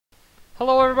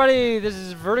Hello everybody, this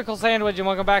is VerticalSandwich and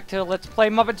welcome back to Let's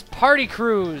Play Muppets Party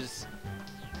Cruise!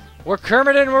 We're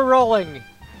Kermit and we're rolling!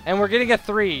 And we're getting a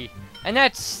 3. And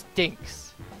that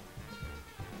stinks.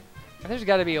 There's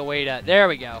gotta be a way to... There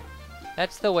we go.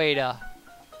 That's the way to...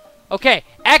 Okay,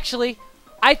 actually,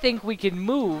 I think we can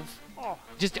move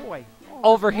just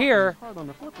over here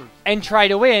and try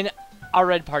to win a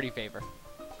red party favor.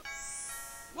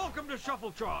 Welcome to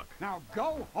Shuffle Chalk. Now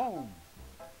go home.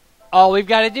 All we've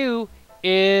got to do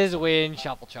is win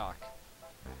Shuffle Chalk.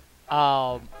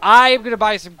 I'm gonna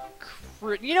buy some.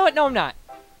 You know what? No, I'm not.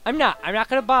 I'm not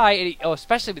gonna buy any. Oh,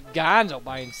 especially with Gonzo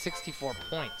buying 64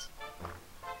 points.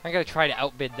 I'm gonna try to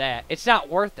outbid that. It's not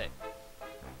worth it.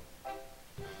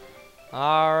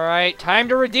 All right, time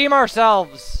to redeem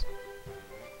ourselves.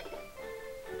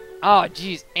 Oh,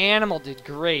 geez, Animal did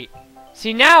great.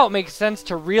 See, now it makes sense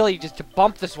to really just to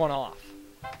bump this one off.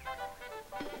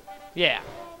 Yeah,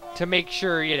 to make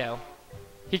sure, you know,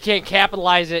 he can't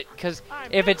capitalize it, because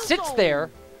if it sits there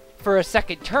for a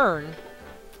second turn,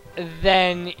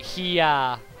 then he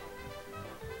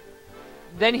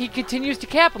continues to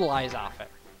capitalize off it.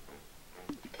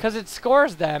 Because it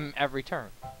scores them every turn.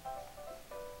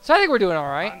 So I think we're doing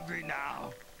alright. Hungry now.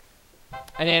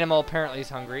 An Animal apparently is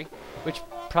hungry, which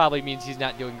probably means he's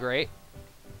not doing great.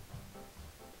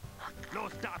 No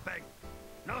stopping.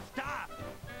 No stop.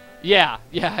 Yeah,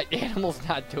 Animal's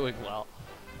not doing well.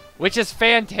 Which is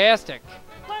fantastic.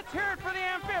 Let's hear it for the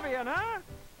amphibian, huh?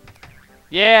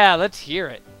 Yeah, let's hear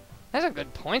it. That's some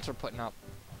good points we're putting up.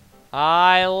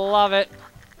 I love it.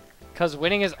 Because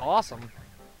winning is awesome.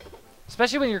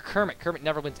 Especially when you're Kermit. Kermit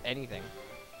never wins anything.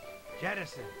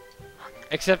 Jettison.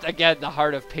 Except, again, the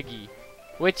heart of Piggy.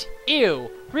 Which,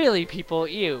 ew. Really, people,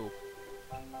 ew.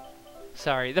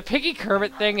 Sorry. The Piggy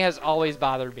Kermit thing has always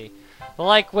bothered me.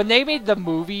 Like, when they made the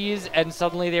movies and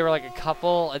suddenly they were like a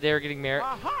couple and they were getting married,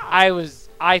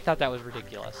 I thought that was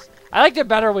ridiculous. I liked it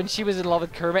better when she was in love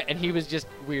with Kermit and he was just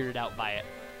weirded out by it.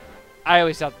 I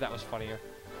always thought that was funnier.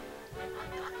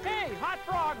 Hey, hot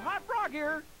frog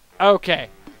here. Okay,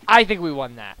 I think we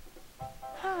won that.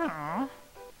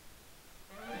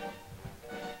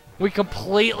 We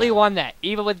completely won that.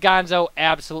 Even with Gonzo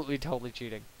absolutely totally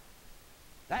cheating.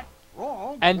 That's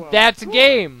wrong. And that's a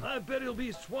game. I bet he'll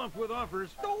be swamped with offers.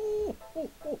 No.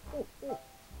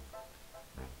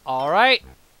 Alright.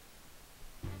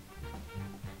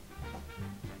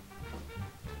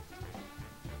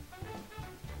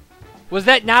 Was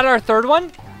that not our third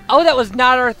one? Oh, that was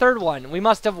not our third one. We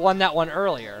must have won that one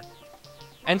earlier.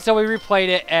 And so we replayed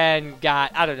it and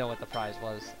got... I don't know what the prize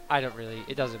was.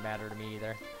 It doesn't matter to me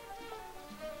either.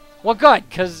 Well, good,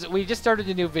 because we just started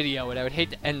a new video, and I would hate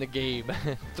to end the game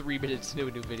 3 minutes into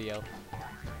a new video.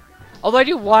 Although I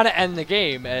do want to end the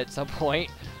game at some point.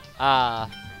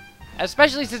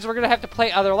 Especially since we're going to have to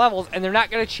play other levels, and they're not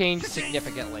going to change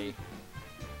significantly.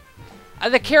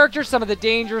 The characters, some of the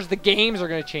dangers, the games are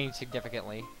going to change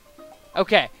significantly.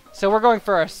 Okay, so we're going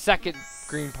for our second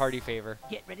green party favor.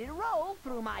 Get ready to roll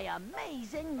through my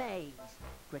amazing maze.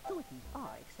 Gratuities are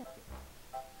accepted.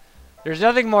 There's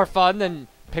nothing more fun than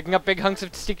picking up big hunks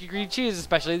of sticky green cheese,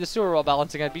 especially the sewer, while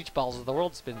balancing on beach balls as the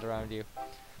world spins around you.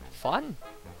 Fun.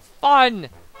 Fun!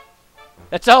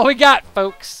 That's all we got,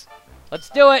 folks. Let's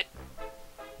do it.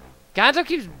 Gonzo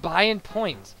keeps buying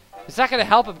points. It's not going to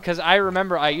help him because I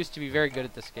remember I used to be very good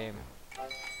at this game.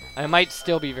 I might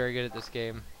still be very good at this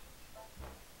game.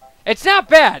 It's not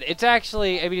bad. It's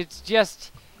actually, I mean, it's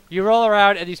just, you roll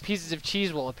around and these pieces of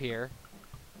cheese will appear.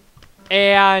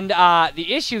 And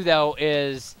the issue, though,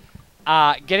 is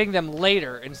getting them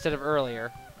later instead of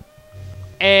earlier.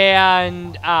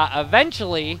 And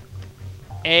eventually,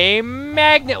 a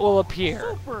magnet will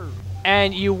appear. Super.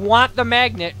 And you want the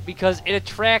magnet because it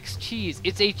attracts cheese.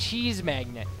 It's a cheese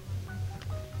magnet.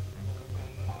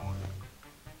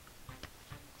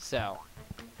 So,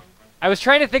 I was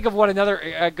trying to think of what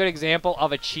a good example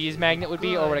of a cheese magnet would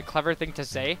be, or what a clever thing to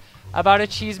say about a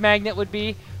cheese magnet would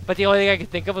be. But the only thing I could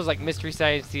think of was like Mystery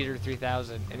Science Theater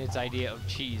 3000 and its idea of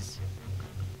cheese.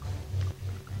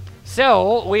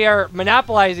 So, we are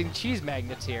monopolizing cheese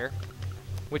magnets here,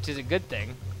 which is a good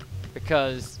thing,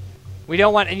 because we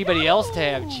don't want anybody else to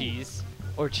have cheese,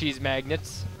 or cheese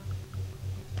magnets.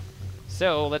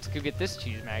 So, let's go get this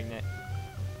cheese magnet.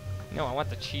 No, I want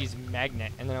the cheese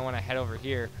magnet, and then I want to head over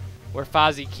here, where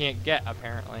Fozzie can't get,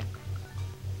 apparently.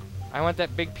 I want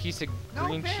that big piece of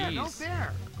green cheese. No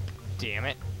fair. Damn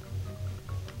it.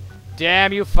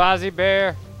 Damn you, Fozzie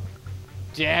Bear.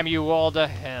 Damn you all to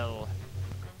hell.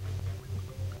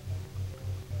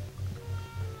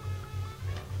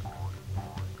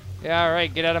 Yeah,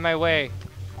 alright, get out of my way.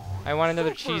 I want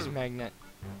another cheese magnet.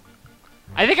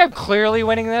 I think I'm clearly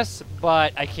winning this,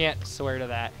 but I can't swear to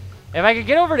that. If I could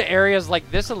get over to areas like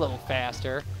this a little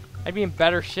faster, I'd be in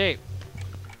better shape.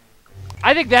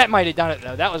 I think that might have done it,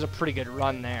 though. That was a pretty good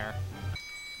run there.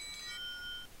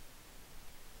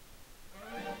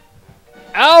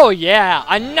 Oh, yeah!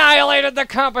 Annihilated the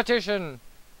competition!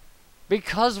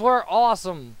 Because we're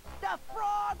awesome. The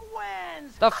frog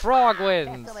wins! The frog Pass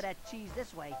wins. some of that cheese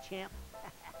this way, champ.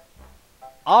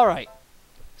 Alright.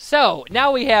 So,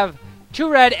 now we have 2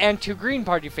 red and 2 green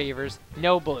party favors,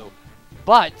 no blue.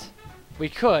 But, we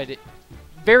could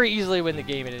very easily win the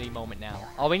game at any moment now.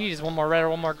 All we need is 1 more red or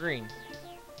 1 more green.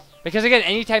 Because again,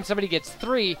 anytime somebody gets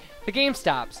 3, the game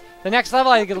stops. The next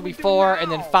level, I think it'll be 4,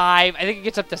 and then 5. I think it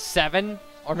gets up to 7,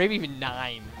 or maybe even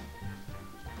 9.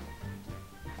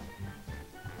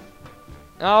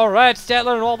 Alright,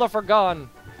 Statler and Waldorf are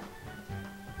gone.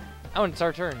 Oh, and it's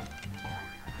our turn.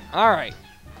 Alright.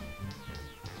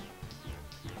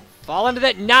 Fall into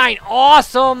that 9.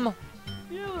 Awesome!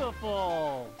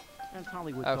 Beautiful. That's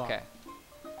Hollywood Okay.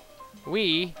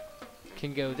 We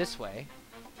can go this way.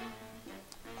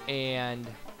 And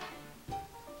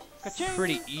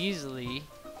pretty easily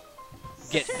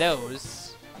get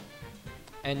those.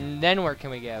 And then where can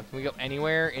we go? Can we go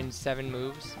anywhere in 7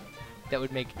 moves that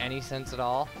would make any sense at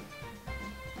all?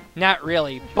 Not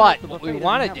really, but what we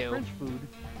want to do,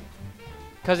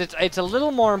 because it's a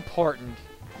little more important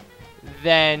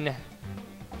than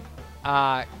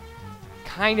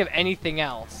kind of anything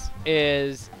else,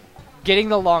 is getting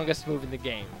the longest move in the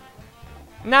game.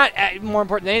 Not more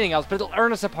important than anything else, but it'll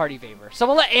earn us a party favor. So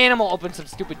we'll let Animal open some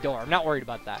stupid door. I'm not worried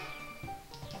about that.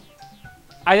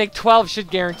 I think 12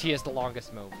 should guarantee us the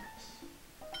longest move.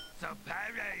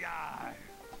 Superior.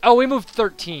 Oh, we moved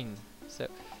 13. So,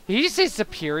 did he just say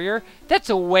superior? That's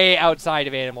way outside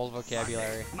of Animal's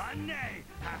vocabulary. Money.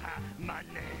 Money.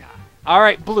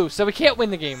 Alright, blue. So we can't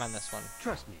win the game on this one.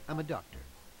 Trust me, I'm a doctor.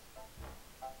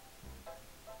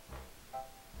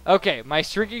 Okay, my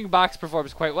shrinking box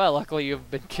performs quite well. Luckily,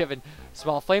 you've been given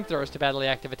small flamethrowers to battle the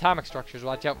active atomic structures.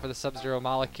 Watch out for the sub-zero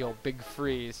molecule. Big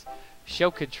freeze.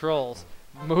 Show controls.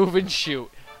 Move and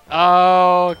shoot.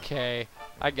 Okay,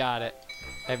 I got it.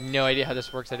 I have no idea how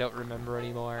this works. I don't remember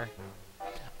anymore.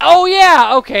 Oh,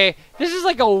 yeah! Okay, this is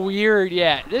like a weird...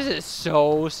 Yeah, this is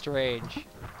so strange.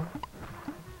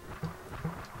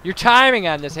 Your timing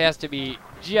on this has to be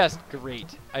just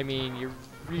great. I mean, you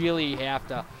really have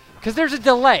to... Because there's a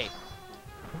delay.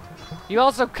 You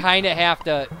also kind of have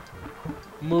to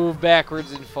move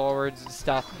backwards and forwards and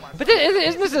stuff. But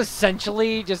isn't this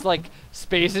essentially just like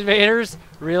Space Invaders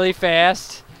really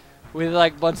fast with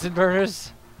like Bunsen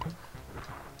burners?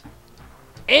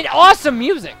 And awesome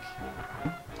music.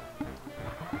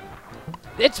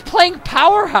 It's playing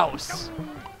Powerhouse.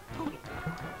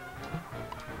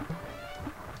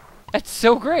 That's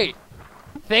so great.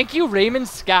 Thank you, Raymond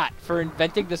Scott, for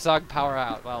inventing the song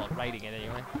Powerhouse. Well, writing it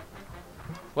anyway.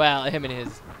 Well, him and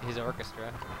his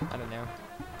orchestra. I don't know.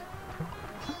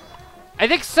 I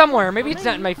think somewhere, maybe it's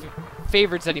not in my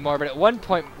favorites anymore, but at one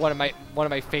point, one of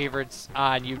my favorites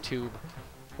on YouTube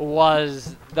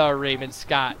was the Raymond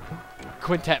Scott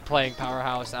quintet playing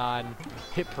Powerhouse on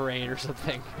Hit Parade or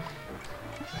something,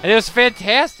 and it was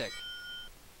fantastic.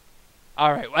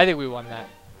 All right, I think we won that.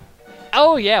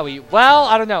 Oh, yeah, well,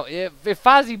 I don't know. If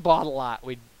Fozzie bought a lot,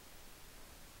 we'd...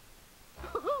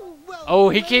 Oh,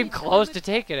 he came close to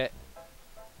taking it.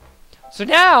 So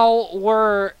now,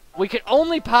 we could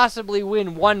only possibly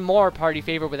win 1 more party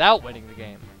favor without winning the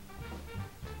game.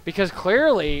 Because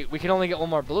clearly, we can only get 1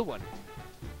 more blue one.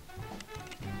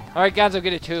 Alright, Gonzo,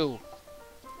 get a 2.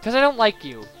 Because I don't like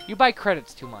you. You buy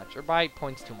credits too much, or buy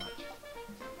points too much.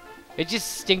 It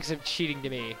just stinks of cheating to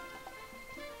me.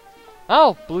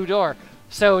 Oh, blue door.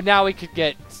 So now we could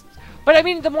get... But I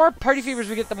mean, the more party favors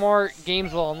we get, the more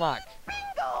games we'll unlock.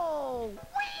 Bingo!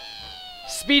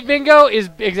 Speed bingo is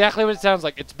exactly what it sounds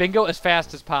like. It's bingo as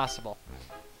fast as possible.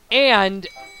 And,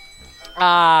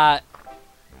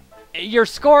 you're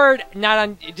scored not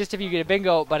on just if you get a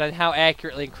bingo, but on how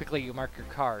accurately and quickly you mark your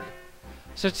card.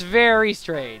 So it's very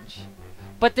strange.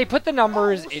 But they put the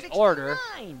numbers in order,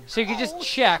 so you can just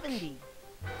check...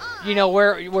 You know,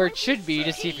 where it should be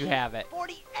to see if you have it.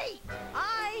 48.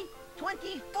 I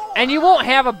 24. And you won't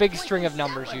have a big string of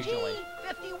numbers usually.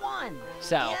 51.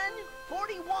 So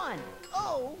 41.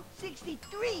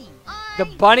 63. the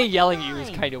bunny yelling at you is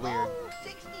kind of weird.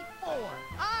 64.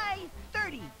 I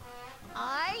 30.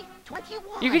 I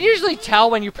 21. You can usually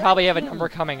tell when you probably have a number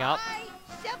coming up. I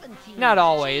 17. Not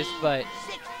always, but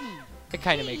 60. it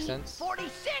kind of makes sense.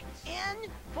 46 and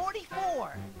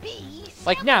 44. B.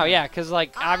 Like now, yeah, because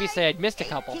like obviously I'd missed a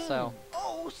couple, so.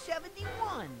 O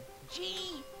 71.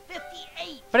 G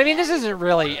 58. But I mean, this isn't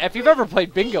really. If you've ever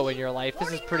played bingo in your life,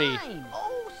 this is pretty. 49.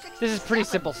 Oh, This is pretty 67.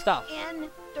 simple stuff.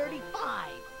 N35.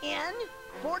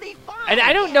 N45. And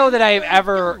I don't know that I've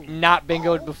ever N32. not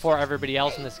bingoed before everybody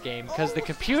else in this game, because the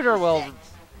computer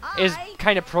is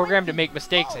kind of programmed to make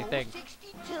mistakes, I think.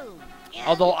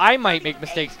 Although I might make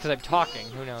mistakes because I'm talking.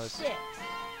 Who knows?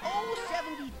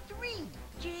 073.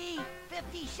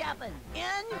 G57.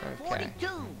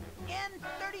 N42.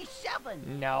 N37.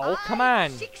 No, come on.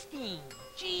 16.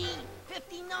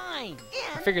 G59. I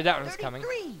figured that one was coming.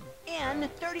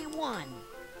 N31.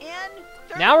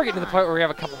 N35. Now we're getting to the point where we have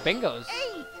a couple bingos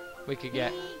we could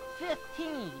get.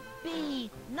 B15. B9.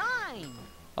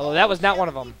 Although that was not one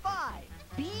of them.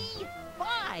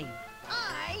 B5.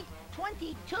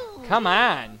 I22. Come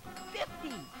on.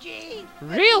 50. G.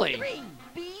 Really?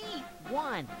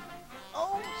 B1.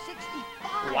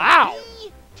 O65. Wow.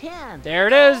 B10. There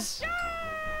it is.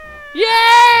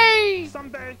 Yay!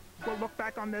 Someday, we'll look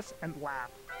back on this and laugh.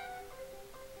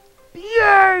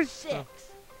 B6.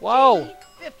 Whoa.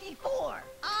 B54.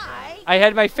 I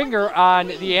had my finger on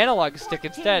the analog stick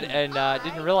instead, and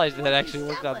didn't realize that it actually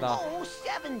worked on the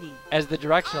O70. as the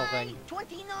directional thing.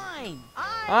 29.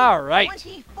 All right.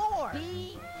 24.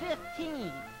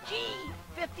 B15.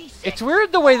 G56. It's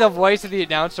weird the way the voice of the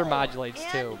announcer modulates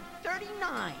too.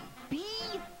 39. B5.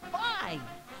 I25.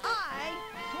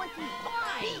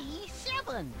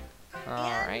 B7.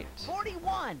 All right.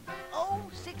 41.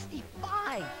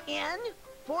 O65.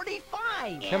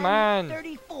 N45. Come on.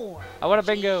 34. I want a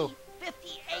bingo.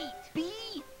 58.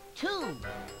 B2.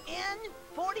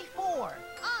 N44.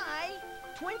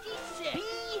 I26.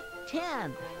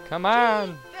 B10. Come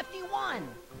on. 51.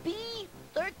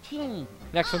 B13.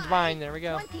 Next one's mine. There we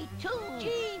go. 22.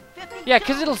 G52. Yeah,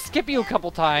 because it'll skip you a couple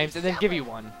times and then give you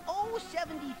one.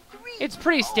 O73. It's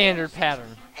pretty standard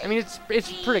pattern. I mean, it's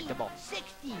predictable.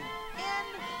 60.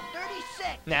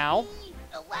 N36. Now?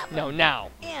 B11. No, now.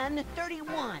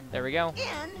 N31. There we go.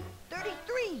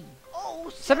 N33. O.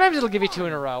 Sometimes it'll give you two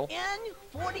in a row.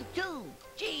 N42.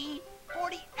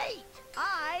 G48.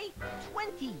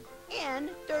 I20.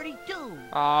 N32.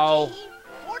 Oh.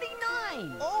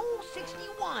 G49.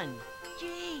 O61.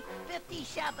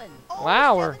 G57.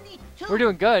 Wow, we're O72.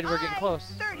 doing good. We're getting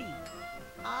close. I30.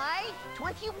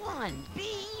 I21.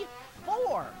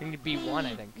 B4. We need to be one,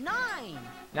 I think. 9.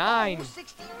 9.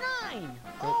 O69.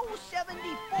 Nope.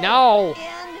 O74. No.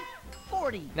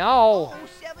 N40. No.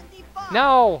 O75.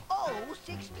 No.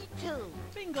 O62.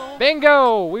 Bingo.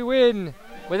 Bingo! We win.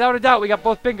 Without a doubt, we got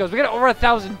both bingos. We got over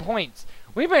 1,000 points.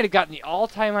 We might have gotten the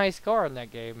all-time high score in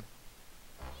that game.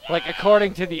 Like,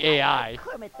 according to the AI.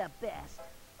 Kermit the best.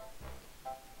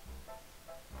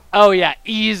 Oh, yeah.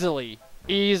 Easily.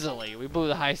 Easily. We blew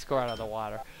the high score out of the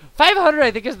water. 500,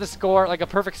 I think, is the score, like a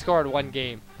perfect score in one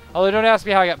game. Although, don't ask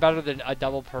me how I got better than a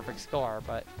double perfect score,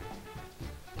 but...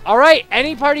 Alright,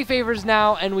 any party favors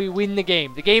now, and we win the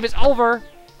game. The game is over,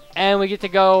 and we get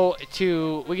to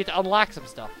we get to unlock some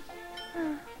stuff.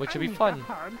 Which will be fun.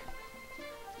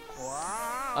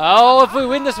 Oh, if we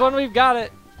win this one, we've got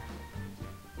it.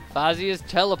 Fozzie is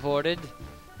teleported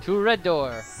to Red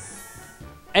Door.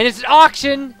 And it's an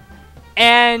auction,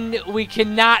 and we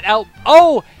cannot out...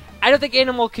 Oh! I don't think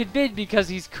Animal could bid because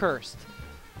he's cursed.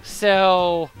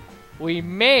 So, we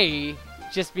may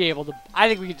just be able to... I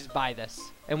think we could just buy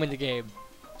this and win the game.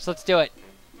 So let's do it.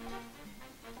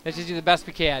 Let's just do the best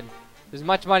we can. As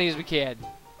much money as we can.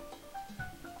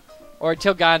 Or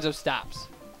until Gonzo stops.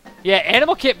 Yeah,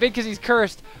 Animal can't bid because he's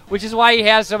cursed, which is why he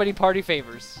has so many party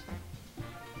favors.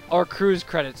 Or cruise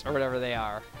credits, or whatever they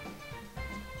are.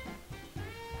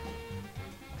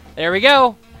 There we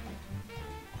go.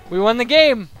 We won the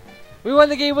game. We won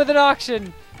the game with an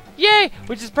auction. Yay!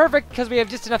 Which is perfect because we have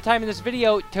just enough time in this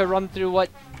video to run through what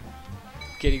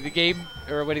getting the game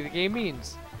or winning the game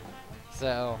means.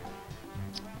 So,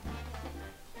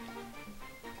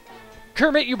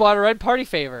 Kermit, you bought a red party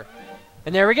favor.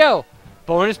 And there we go.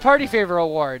 Bonus party favor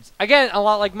awards. Again, a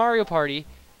lot like Mario Party.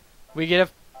 We get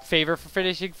a favor for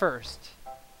finishing first.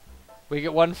 We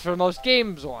get one for most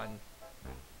games won.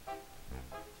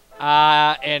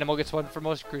 Animal gets one for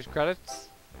most cruise credits.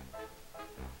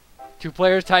 2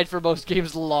 players tied for most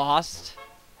games lost.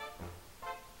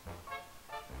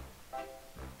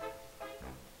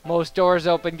 Most doors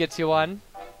open gets you one.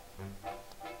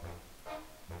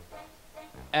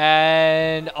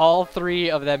 And all 3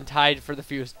 of them tied for the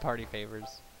fewest party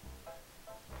favors.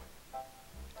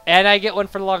 And I get one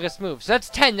for the longest move. So that's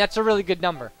 10. That's a really good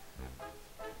number.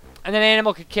 And then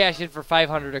Animal could cash in for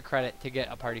 500 of credit to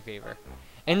get a party favor.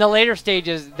 In the later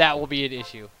stages, that will be an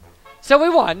issue. So we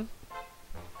won.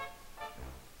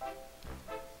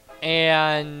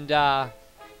 And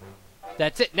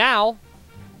that's it now.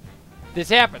 this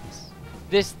happens.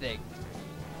 This thing.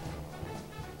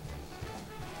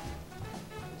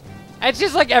 It's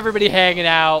just like everybody hanging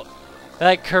out.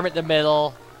 Like Kermit in the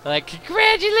middle. Like,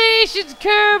 congratulations,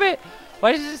 Kermit!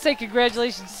 Why does it say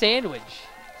congratulations, Sandwich?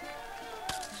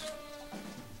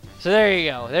 So there you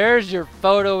go. There's your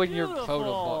photo in your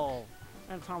photo book.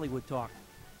 That's Hollywood talk.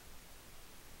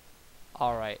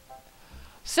 Alright.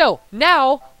 So,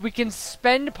 now we can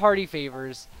spend party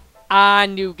favors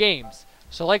on new games.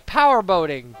 So like power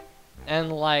boating.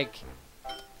 And like,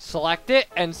 select it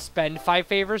and spend 5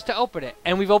 favors to open it.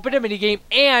 And we've opened a minigame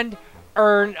and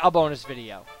earned a bonus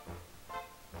video.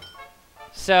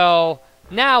 So,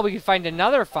 now we can find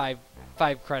another 5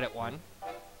 credit one.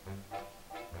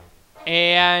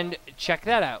 And check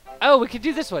that out. Oh, we could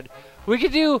do this one. We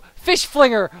could do Fish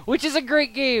Flinger, which is a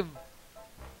great game.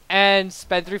 And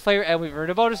spend 3 flavor, and we've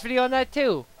earned a bonus video on that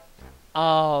too.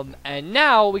 And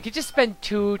now we could just spend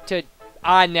 2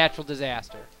 on natural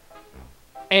disaster.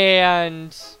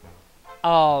 And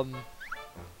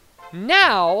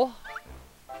now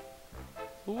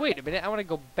wait a minute, I want to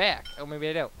go back. Oh, maybe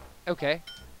I don't. Okay.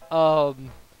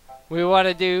 We want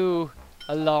to do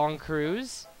a long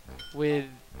cruise with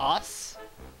us.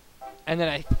 And then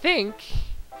I think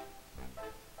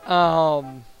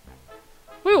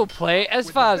we will play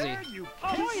as Fozzie.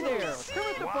 Ahoy there!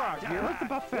 Kermit the Frog here at the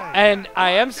buffet. And I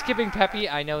am skipping Peppy,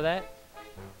 I know that.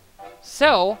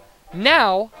 So,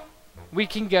 now we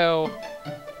can go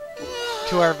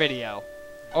to our video.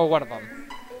 Or one of them.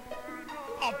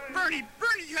 Oh, Bernie,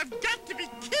 you have got to be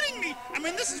kidding me! I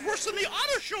mean, this is worse than the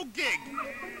auto show gig!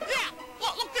 Yeah,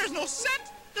 look, there's no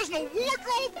set, there's no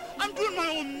wardrobe, I'm doing my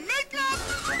own makeup!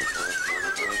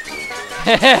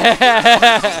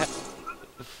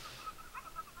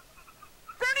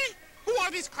 Bernie, who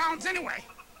are these clowns anyway?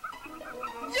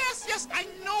 Yes, I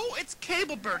know it's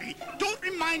cable, Bertie. Don't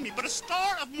remind me, but a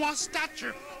star of more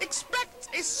stature expects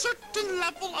a certain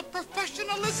level of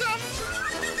professionalism.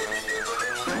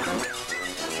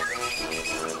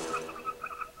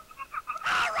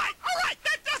 All right,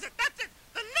 that does it, that's it.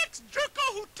 The next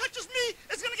jerko who touches me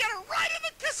is gonna get a right in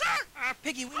the kisser.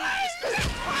 Piggy, we need this.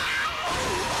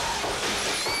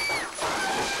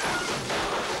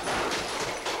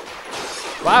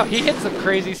 Wow, he hit some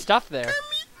crazy stuff there. Kermit,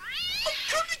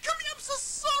 I'm so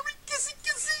sorry. Kissy.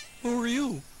 Who are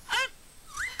you?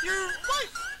 Your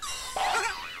wife.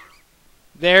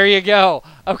 There you go.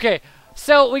 Okay,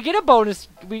 so we get a bonus.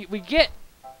 We get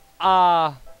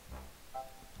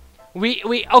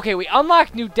we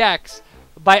unlock new decks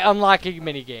by unlocking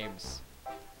mini games.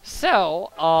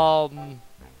 So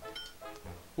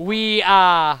we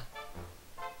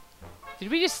did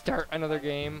we just start another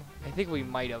game? I think we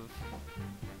might have.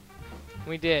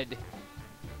 We did.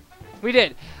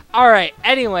 Alright,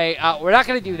 anyway, we're not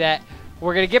going to do that.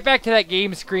 We're going to get back to that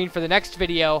game screen for the next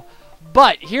video.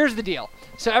 But, here's the deal.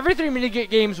 So, every 3 minigame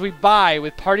games we buy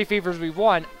with party favors we've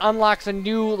won unlocks a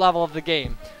new level of the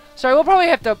game. So, I will probably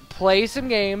have to play some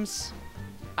games,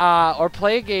 or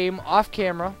play a game off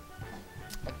camera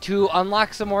to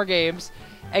unlock some more games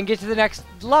and get to the next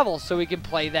level so we can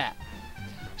play that.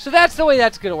 So, that's the way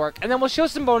that's going to work. And then we'll show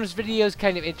some bonus videos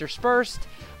kind of interspersed.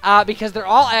 Because they're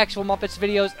all actual Muppets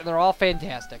videos, and they're all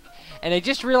fantastic. And I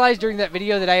just realized during that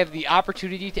video that I have the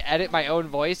opportunity to edit my own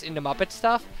voice into Muppet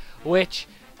stuff, which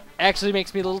actually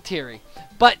makes me a little teary.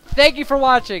 But thank you for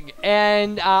watching,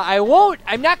 and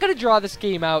I'm not going to draw this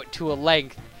game out to a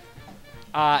length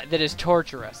that is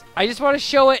torturous. I just want to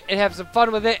show it and have some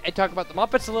fun with it, and talk about the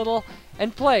Muppets a little,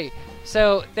 and play.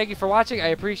 So, thank you for watching, I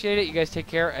appreciate it, you guys take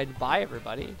care, and bye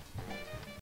everybody.